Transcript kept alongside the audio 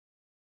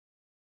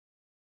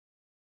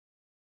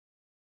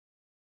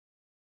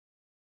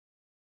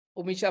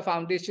Omisha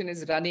Foundation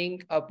is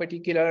running a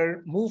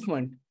particular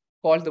movement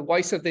called the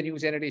Voice of the New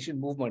Generation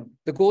movement.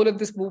 The goal of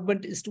this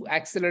movement is to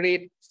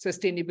accelerate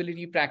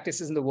sustainability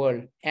practices in the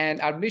world. And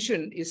our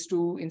mission is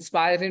to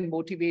inspire and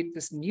motivate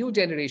this new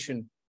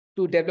generation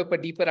to develop a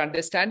deeper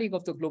understanding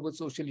of the global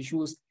social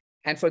issues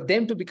and for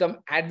them to become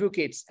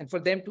advocates and for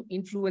them to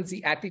influence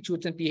the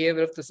attitudes and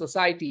behavior of the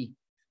society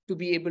to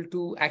be able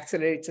to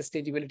accelerate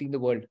sustainability in the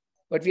world.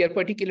 But we are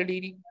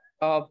particularly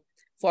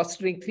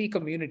fostering 3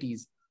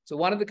 communities. So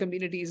one of the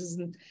communities is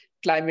in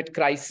climate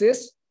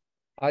crisis.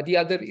 The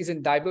other is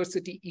in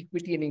diversity,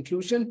 equity, and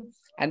inclusion.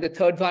 And the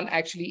third one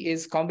actually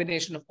is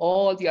combination of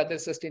all the other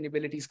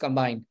sustainabilities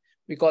combined.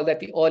 We call that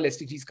the All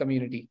SDGs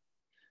community.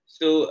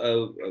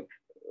 So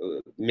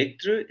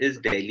Mitra is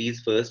Delhi's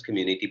first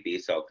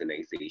community-based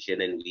organization,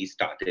 and we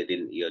started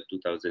in year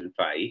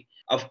 2005.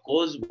 Of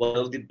course, one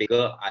of the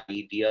bigger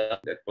ideas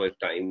at that point of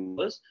time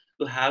was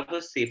to have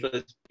a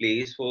safer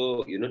place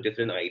for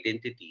different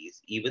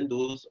identities. Even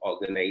those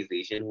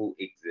organizations who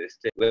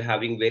existed were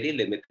having very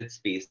limited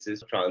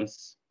spaces for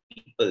trans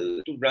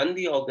people to run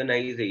the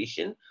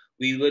organization.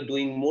 We were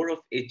doing more of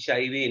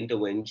HIV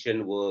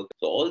intervention work.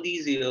 So all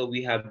these years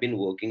we have been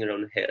working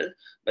around health,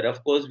 but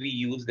of course we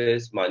use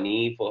this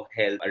money for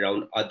health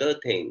around other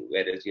things,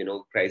 whereas,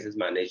 crisis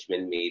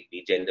management,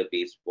 maybe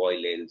gender-based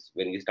violence.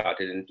 When we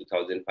started in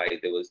 2005,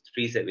 there was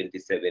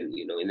 377,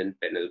 in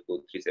Penal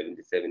Code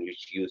 377,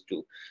 which used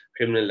to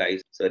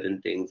criminalize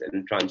certain things,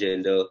 and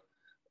transgender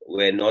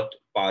were not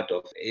part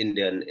of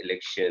Indian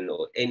election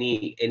or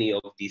any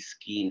of these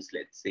schemes,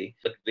 let's say.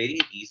 But very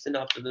recent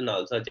after the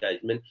Nalsa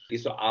judgment.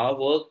 So our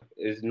work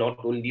is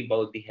not only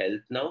about the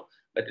health now,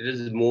 but it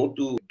is more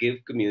to give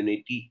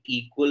community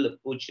equal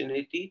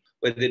opportunity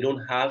where they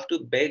don't have to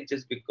beg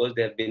just because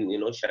they have been,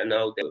 shut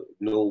out, there are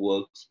no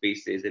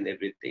workspaces and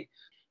everything.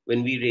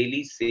 When we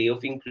really say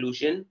of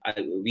inclusion,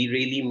 we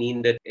really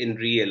mean that in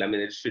real. I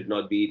mean, it should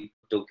not be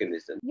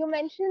tokenism. You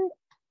mentioned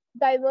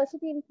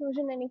diversity,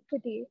 inclusion, and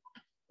equity.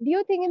 Do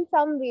you think in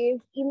some ways,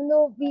 even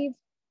though we've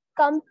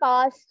come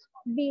past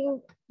being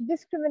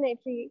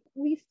discriminatory,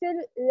 we still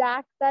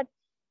lack that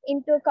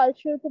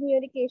intercultural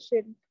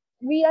communication?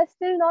 We are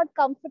still not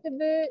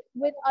comfortable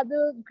with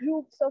other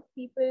groups of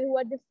people who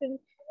are different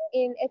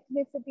in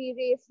ethnicity,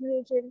 race,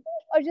 religion,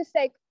 or just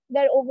like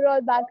their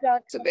overall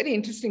background? It's a very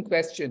interesting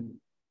question.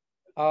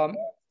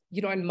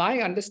 And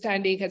my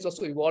understanding has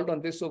also evolved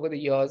on this over the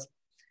years.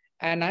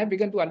 And I've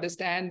begun to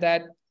understand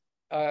that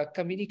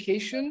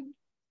communication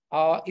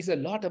is a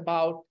lot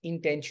about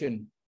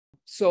intention.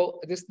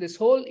 So this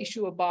whole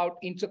issue about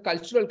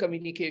intercultural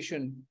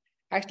communication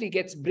actually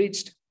gets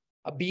bridged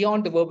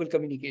beyond the verbal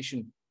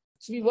communication.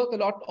 So we work a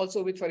lot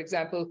also with, for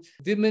example,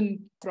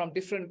 women from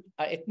different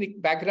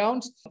ethnic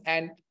backgrounds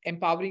and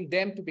empowering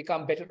them to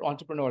become better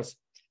entrepreneurs.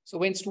 So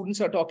when students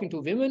are talking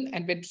to women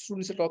and when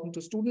students are talking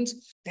to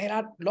students, there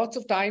are lots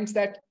of times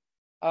that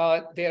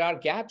there are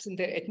gaps in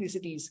their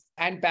ethnicities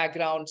and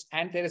backgrounds,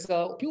 and there is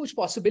a huge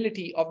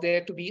possibility of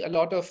there to be a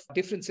lot of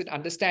difference in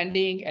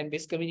understanding and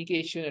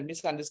miscommunication and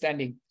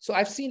misunderstanding. So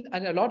I've seen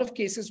in a lot of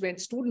cases when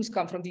students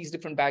come from these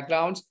different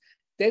backgrounds,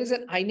 there is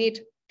an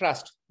innate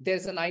trust.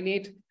 There's an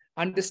innate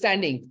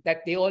understanding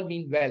that they all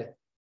mean well.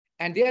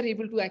 And they are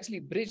able to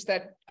actually bridge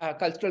that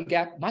cultural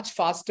gap much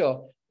faster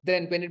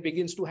than when it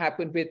begins to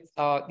happen with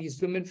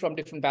these women from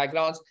different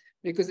backgrounds,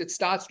 because it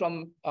starts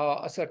from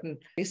a certain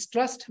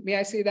mistrust, may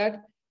I say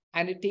that?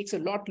 And it takes a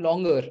lot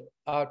longer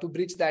to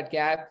bridge that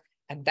gap.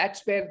 And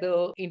that's where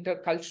the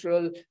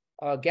intercultural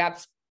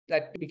gaps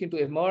that begin to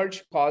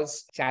emerge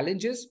cause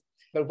challenges.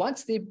 But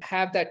once they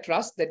have that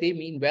trust that they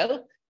mean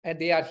well and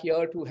they are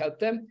here to help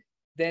them,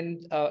 then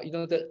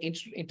the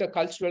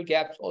intercultural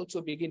gaps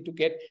also begin to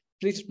get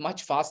bridged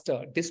much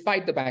faster,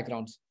 despite the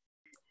backgrounds.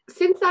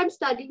 Since I'm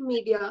studying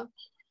media,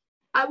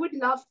 I would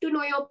love to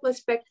know your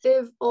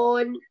perspective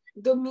on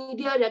the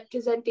media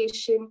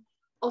representation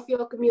of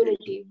your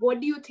community. What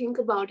do you think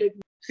about it?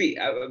 See,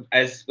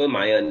 as per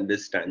my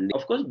understanding,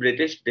 of course,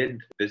 British did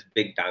this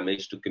big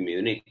damage to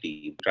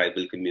community,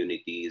 tribal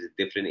communities,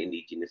 different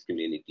indigenous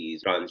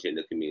communities,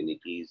 transgender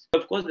communities.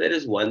 Of course, there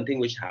is one thing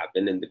which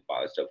happened in the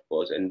past, of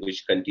course, and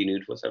which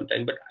continued for some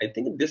time. But I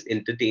think this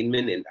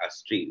entertainment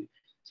industry,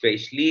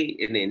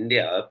 especially in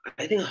India,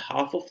 I think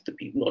half of the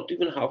people, not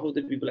even half of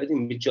the people, I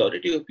think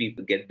majority of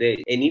people get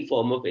any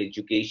form of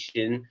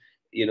education,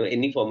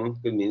 any form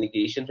of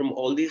communication from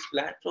all these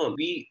platforms.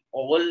 We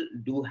all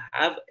do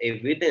have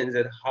evidence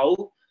that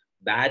how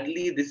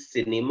badly the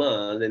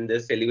cinemas and the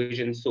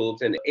television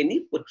soaps and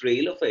any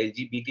portrayal of a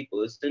LGBT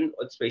person,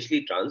 or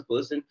especially trans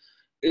person,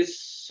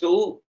 is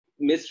so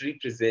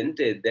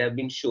misrepresented. They have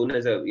been shown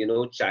as a,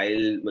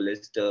 child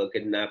molester,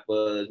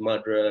 kidnappers,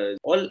 murderers,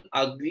 all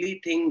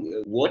ugly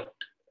thing. What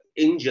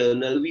in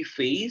general we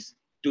face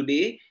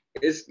today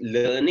is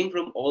learning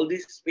from all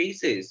these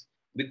spaces.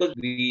 Because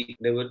we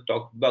never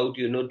talked about,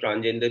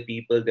 transgender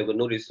people, there were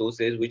no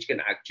resources which can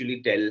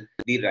actually tell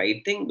the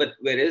right thing. But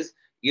whereas,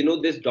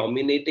 this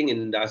dominating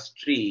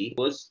industry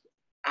was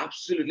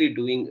absolutely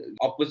doing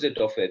opposite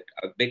of it,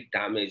 a big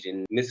damage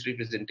in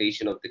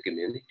misrepresentation of the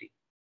community.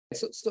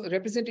 So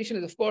representation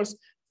is, of course,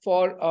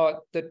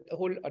 for the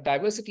whole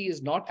diversity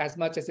is not as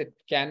much as it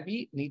can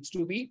be, needs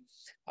to be.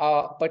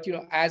 But,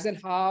 as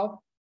and how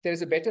there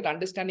is a better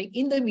understanding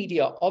in the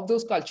media of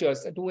those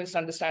cultures, a nuanced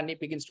understanding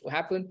begins to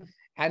happen,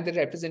 and the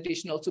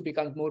representation also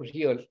becomes more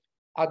real.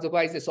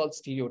 Otherwise, it's all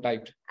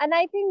stereotyped. And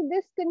I think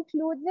this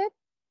concludes it.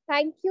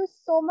 Thank you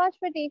so much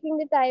for taking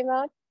the time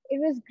out. It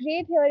was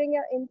great hearing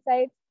your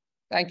insights.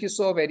 Thank you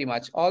so very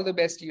much. All the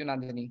best to you,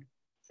 Nandini.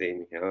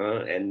 Same here,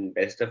 and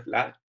best of luck.